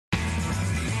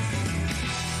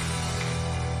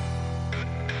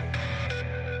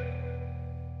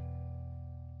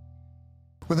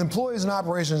With employees and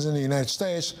operations in the United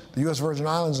States, the U.S. Virgin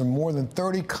Islands, and more than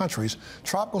 30 countries,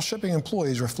 Tropical Shipping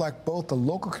employees reflect both the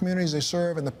local communities they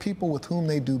serve and the people with whom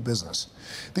they do business.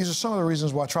 These are some of the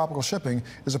reasons why Tropical Shipping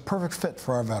is a perfect fit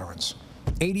for our veterans.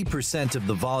 80% of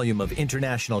the volume of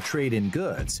international trade in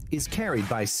goods is carried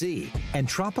by sea, and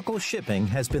Tropical Shipping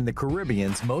has been the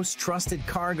Caribbean's most trusted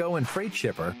cargo and freight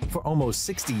shipper for almost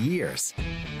 60 years.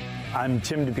 I'm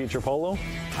Tim DiPietropolo.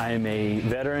 I am a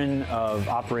veteran of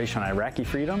Operation Iraqi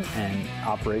Freedom and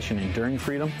Operation Enduring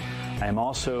Freedom. I am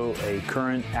also a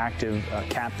current active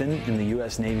captain in the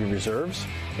U.S. Navy Reserves,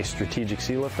 a strategic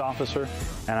sea lift officer,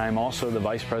 and I'm also the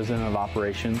Vice President of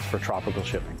Operations for Tropical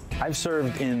Shipping. I've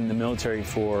served in the military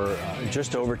for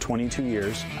just over 22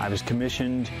 years. I was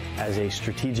commissioned as a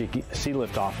strategic sea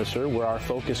lift officer, where our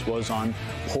focus was on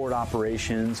port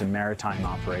operations and maritime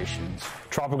operations.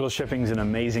 Tropical Shipping is an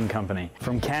amazing company.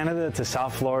 From Canada to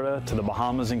South Florida to the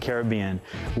Bahamas and Caribbean,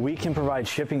 we can provide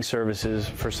shipping services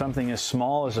for something as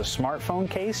small as a smartphone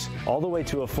case, all the way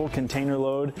to a full container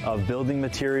load of building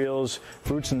materials,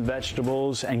 fruits and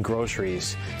vegetables, and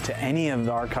groceries to any of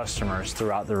our customers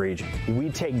throughout the region. We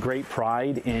take great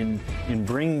pride in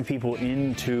bringing people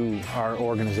into our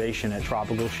organization at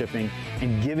Tropical Shipping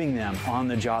and giving them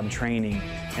on-the-job training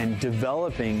and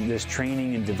developing this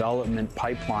training and development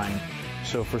pipeline.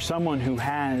 So for someone who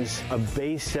has a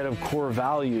base set of core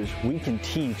values, we can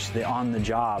teach the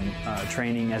on-the-job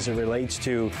training as it relates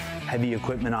to heavy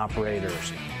equipment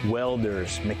operators,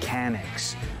 welders,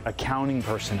 mechanics, accounting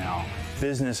personnel,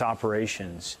 business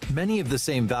operations. Many of the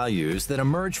same values that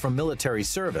emerge from military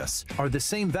service are the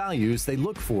same values they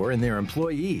look for in their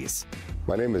employees.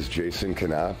 My name is Jason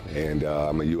Knopf, and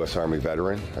I'm a U.S. Army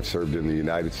veteran. I've served in the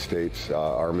United States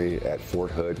Army at Fort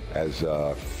Hood as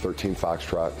a 13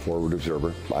 Foxtrot Forward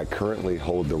Observer. I currently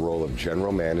hold the role of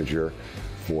General Manager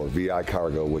for VI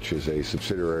Cargo, which is a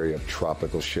subsidiary of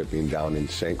Tropical Shipping down in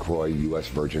St. Croix, U.S.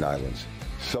 Virgin Islands.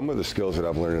 Some of the skills that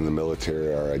I've learned in the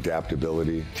military are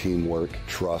adaptability, teamwork,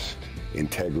 trust,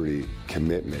 integrity,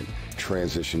 commitment.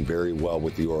 Transition very well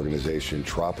with the organization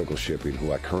Tropical Shipping,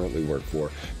 who I currently work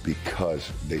for,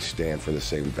 because they stand for the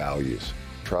same values.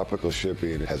 Tropical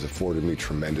Shipping has afforded me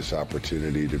tremendous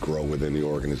opportunity to grow within the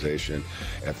organization.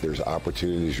 If there's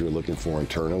opportunities you're looking for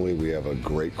internally, we have a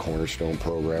great Cornerstone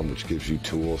program which gives you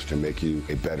tools to make you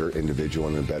a better individual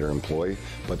and a better employee,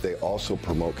 but they also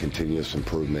promote continuous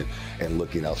improvement and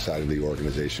looking outside of the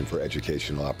organization for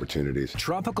educational opportunities.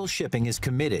 Tropical Shipping is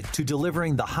committed to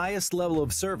delivering the highest level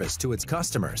of service to its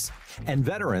customers, and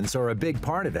veterans are a big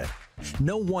part of it.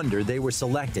 No wonder they were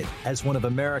selected as one of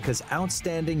America's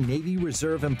outstanding Navy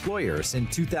Reserve employers in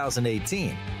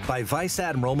 2018 by Vice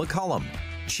Admiral McCullum,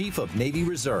 Chief of Navy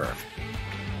Reserve.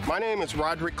 My name is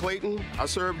Roderick Clayton. I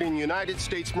served in the United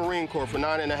States Marine Corps for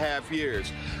 9.5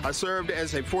 years. I served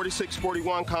as a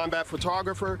 4641 combat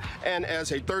photographer and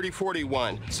as a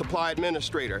 3041 supply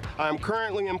administrator. I am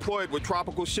currently employed with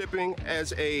Tropical Shipping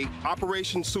as a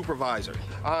operations supervisor.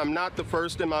 I am not the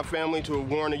first in my family to have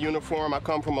worn a uniform. I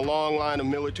come from a long line of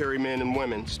military men and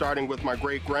women, starting with my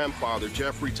great-grandfather,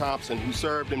 Jeffrey Thompson, who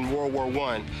served in World War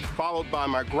I, followed by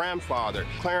my grandfather,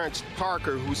 Clarence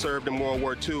Parker, who served in World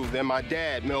War II, then my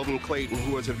dad, Melvin Clayton,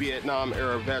 who was a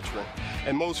Vietnam-era veteran.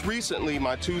 And most recently,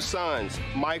 my two sons,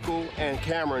 Michael and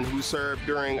Cameron, who served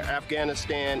during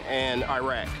Afghanistan and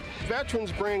Iraq.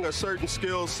 Veterans bring a certain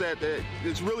skill set that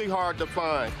is really hard to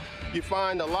find. You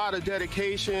find a lot of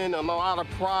dedication and a lot of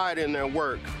pride in their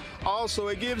work. Also,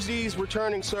 it gives these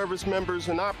returning service members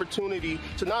an opportunity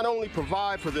to not only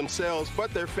provide for themselves,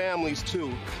 but their families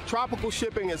too. Tropical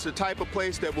Shipping is the type of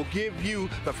place that will give you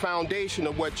the foundation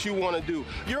of what you want to do.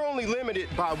 You're only limited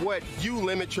by what you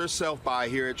limit yourself by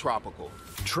here at Tropical.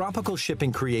 Tropical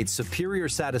Shipping creates superior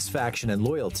satisfaction and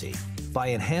loyalty by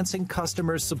enhancing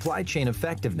customers' supply chain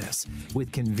effectiveness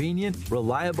with convenient,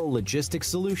 reliable logistics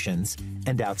solutions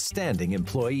and outstanding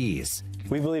employees.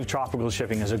 We believe Tropical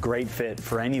Shipping is a great fit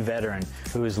for any veteran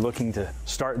who is looking to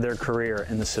start their career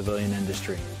in the civilian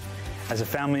industry. As a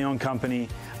family-owned company,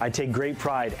 I take great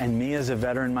pride, and me as a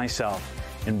veteran myself,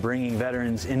 in bringing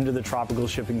veterans into the Tropical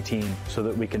Shipping team so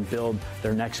that we can build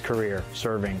their next career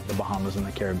serving the Bahamas and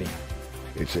the Caribbean.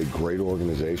 It's a great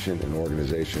organization, an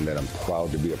organization that I'm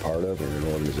proud to be a part of, and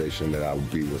an organization that I will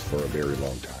be with for a very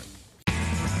long time.